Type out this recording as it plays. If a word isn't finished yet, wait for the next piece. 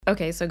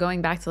okay, so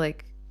going back to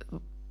like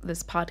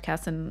this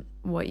podcast and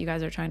what you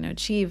guys are trying to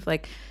achieve,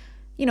 like,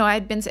 you know, I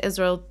had been to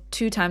Israel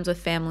 2 times with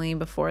family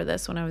before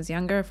this when I was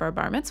younger for a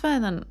bar mitzvah,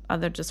 and then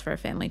other just for a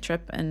family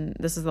trip. And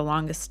this is the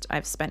longest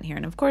I've spent here.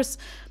 And of course,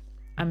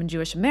 I'm a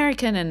Jewish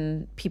American,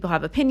 and people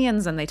have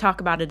opinions, and they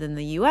talk about it in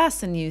the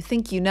US, and you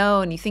think you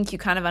know, and you think you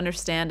kind of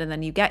understand, and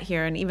then you get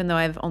here. And even though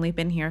I've only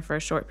been here for a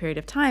short period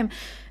of time,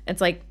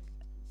 it's like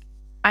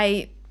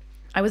I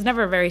was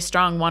never very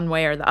strong one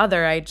way or the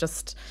other.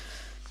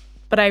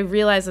 But I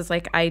realized it's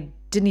like I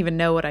didn't even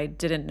know what I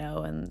didn't know.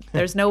 And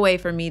there's no way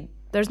for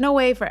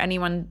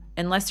anyone,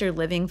 unless you're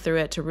living through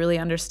it, to really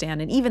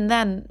understand. And even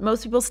then,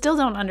 most people still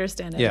don't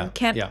understand it and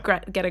can't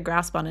get a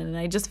grasp on it. And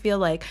I just feel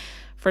like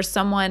for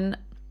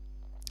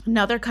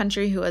another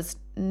country who has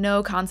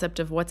no concept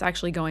of what's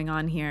actually going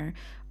on here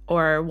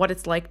or what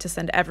it's like to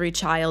send every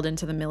child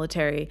into the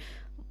military,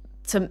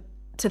 to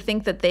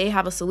think that they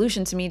have a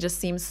solution, to me just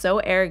seems so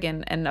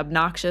arrogant and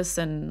obnoxious,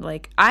 and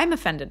like I'm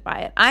offended by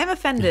it. I'm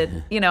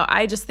offended. You know,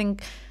 I just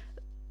think,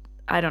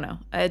 I don't know.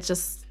 It's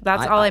just,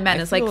 that's all I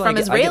meant. It's like from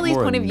Israeli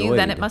point of view,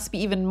 then it must be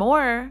even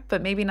more,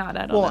 but maybe not.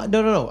 I don't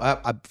know. No.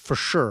 I, for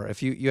sure.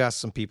 If you ask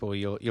some people,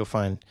 you'll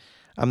find,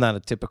 I'm not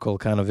a typical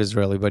kind of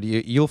Israeli, but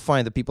you'll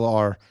find that people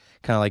are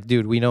kind of like,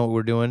 dude, we know what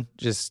we're doing.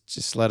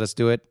 Just let us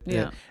do it.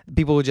 Yeah.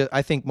 People would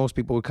I think most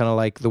people would kind of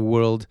like the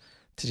world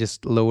to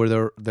just lower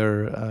their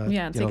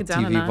take it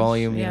down a TV notch.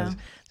 volume,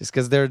 just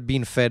because they're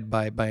being fed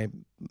by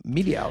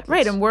media outlets.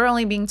 Right, and we're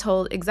only being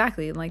told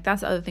exactly. Like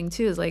that's the other thing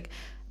too, is like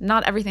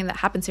not everything that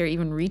happens here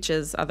even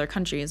reaches other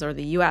countries or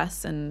the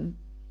U.S.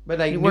 But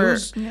like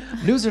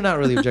news are not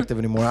really objective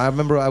anymore. I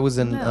remember I was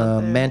in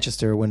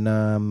Manchester when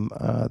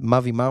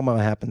Mavi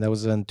Marmara happened. That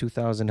was in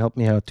 2000. Help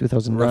me out.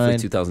 2009. Roughly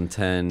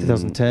 2010.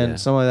 2010, yeah.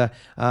 Something like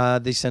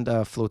that. They sent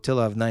a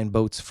flotilla of 9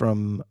 boats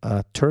from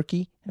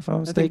Turkey, if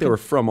I'm mistaken. I think they were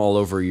from all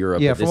over Europe.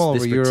 Yeah, from all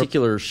over Europe. This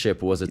particular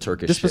ship was a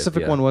Turkish ship. This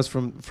specific one was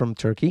from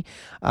Turkey.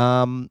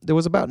 There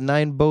was about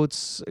 9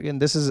 boats. Again,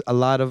 this is a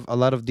lot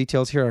of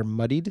details here are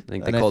muddied. I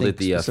think they called it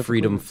the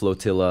Freedom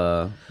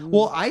Flotilla.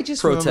 Well, I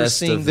just remember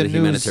seeing the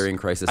humanitarian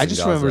crisis. I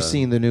just remember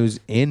seeing the news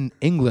in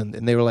England,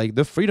 and they were like,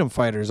 the freedom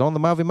fighters on the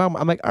Mavi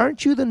Marmara. I'm like,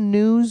 aren't you the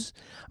news?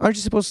 Aren't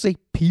you supposed to say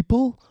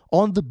people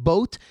on the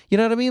boat? You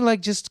know what I mean? Like,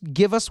 just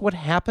give us what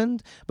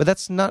happened. But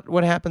that's not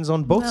what happens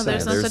on both sides.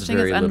 There's no such thing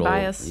as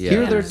unbiased.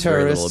 Here they're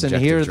terrorists, and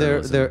here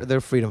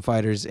they're freedom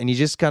fighters. And you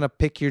just kind of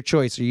pick your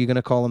choice. Are you going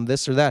to call them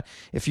this or that?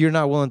 If you're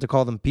not willing to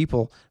call them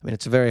people, I mean,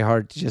 it's very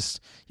hard to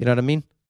just, you know what I mean?